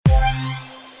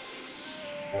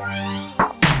Maybe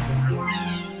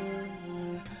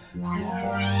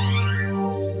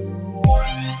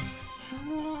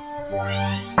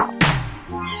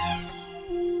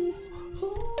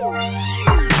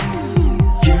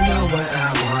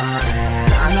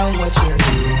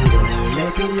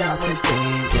I was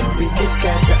thinking we could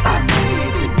schedule a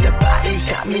meeting. Your body's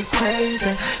got me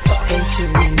crazy, talking to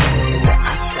me lately.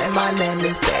 I said my name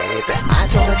is David. I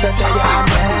told her that day I'm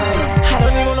ready. I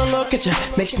don't even wanna look at you,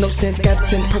 makes no sense. Got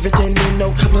sin perfect and need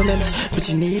no compliments. What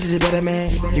you need is a better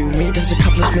man. You, me, that's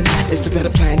accomplishments. It's the better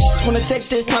plan. Just wanna take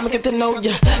this time and get to know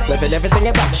ya, loving everything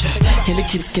about you. And it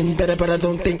keeps getting better, but I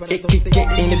don't think it could get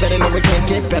any better. No, it can't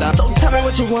get better. So tell me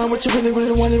what you want, what you really,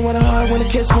 really want. You want a heart, want a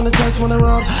kiss, want a touch, want a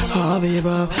rub. All the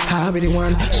above, I really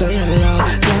want to show you how to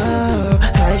love.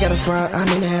 I ain't got a front, I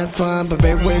mean to have fun, but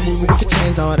baby, we can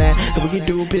change all that. And we can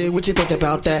do big, what you think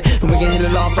about that? And we can hit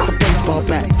it off like a baseball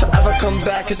bat. Forever come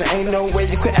back, cause there ain't no way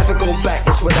you could ever go back.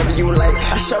 It's whatever you like.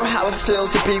 I show how it feels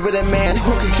to be with a man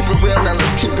who can keep it real. Now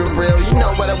let's keep it real. You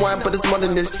know what I want, but it's more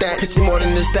than this, that. Cause you're more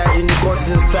than this, that. And you're gorgeous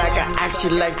in fact. I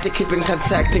actually like to keep in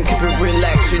contact and keep it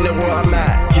relaxed. You know where I'm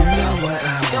at. You know what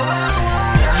I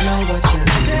want. I know what you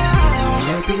need.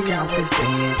 Maybe I was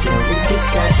thinking we could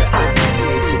schedule a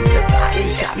meeting. Your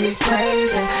body's got me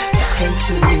crazy, talking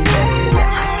to me lately.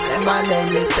 I said my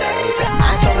name is David.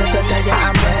 I told her to tell you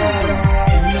I'm ready.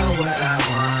 You know what I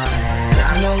want,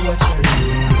 I know what you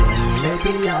need.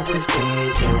 Maybe I was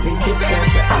thinking we could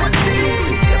schedule a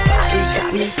meeting. Your body's got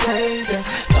me crazy,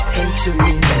 talking to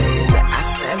me lately. I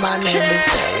said my name is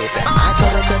David. I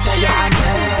told her to tell you I'm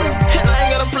ready. And I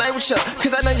ain't gonna play with you,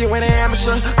 cause I know you ain't an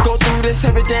amateur. Go through this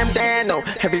every damn day, no.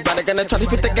 Everybody gonna try to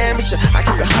put the game with you. I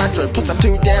keep it 100, plus I'm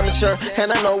too damn mature.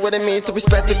 And I know what it means to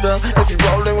respect a girl. If you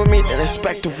rollin' with me, then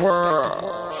respect the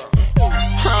world.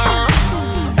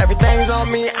 Everything's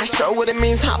on me, I show what it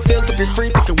means, how it feels to be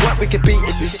free, thinking what we could be.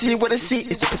 If you see what I see,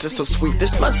 it's a picture so sweet.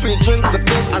 This must be a dream, cause it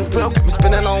feels unreal. Got me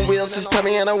spinning on wheels, just tell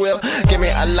me and I will. Give me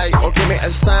a light or give me a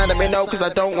sign, let me know, cause I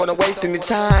don't wanna waste any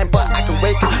time. But I can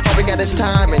wake up, all we got is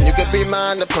time. And you can be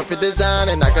mine, the perfect design.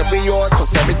 And I can be yours,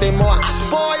 plus everything more. I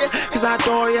spoil you, cause I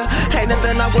adore you. Ain't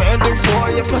nothing I wouldn't do for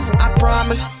you. Plus I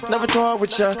promise, never toy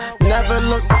with you, never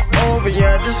look over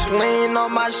you. Just lean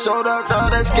on my shoulder, girl,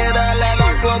 let's get a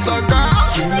little closer, girl.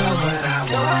 You know what I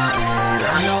want,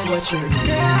 I know what you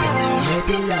need.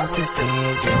 Maybe I was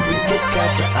thinking we could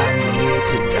schedule a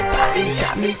meeting. Your body's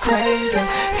got me crazy,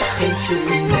 talking to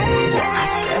me lately. I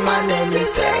said my name is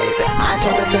David. I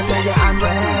told her to tell you I'm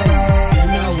ready. You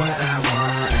know what I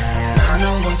want, I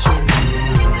know what you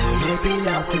need. Maybe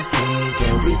I was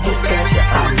thinking we could schedule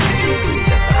a meeting.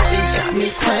 Your body's got me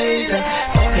crazy,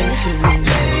 talking to me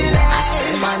lately. I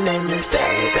said my name is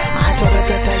David. I told her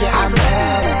to tell you I'm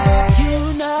ready.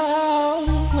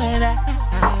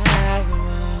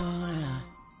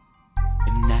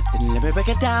 Let me break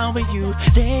it down with you,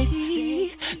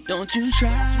 lady. Don't you try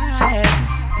to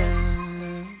stop,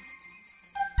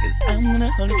 cause I'm gonna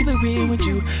only keep it real with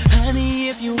you. Honey,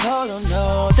 if you hold on,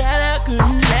 know that I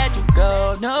couldn't let you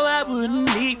go. No, I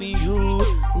wouldn't leave you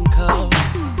cold.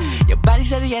 Your body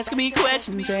said he asking me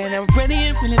questions, and I'm ready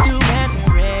and feeling to answer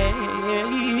it.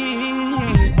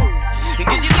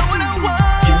 Cause you know what I want.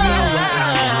 You know what I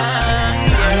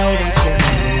want, I know what you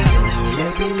need.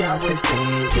 Maybe I was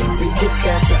thinking we could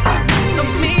schedule a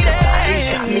meeting. Your body's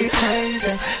got me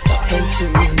crazy, talking to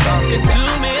me lately.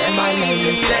 I said my name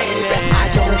is David. I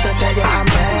told her to tell you I'm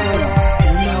ready.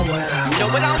 You know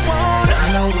what I want, I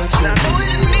know what you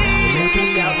need.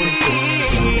 Maybe I was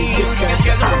thinking we could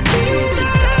schedule a meeting.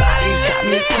 Your body's got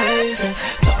me crazy,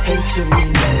 talking to me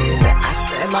lately. I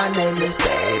said my name is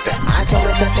David. I told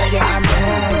her to tell you I'm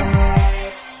ready.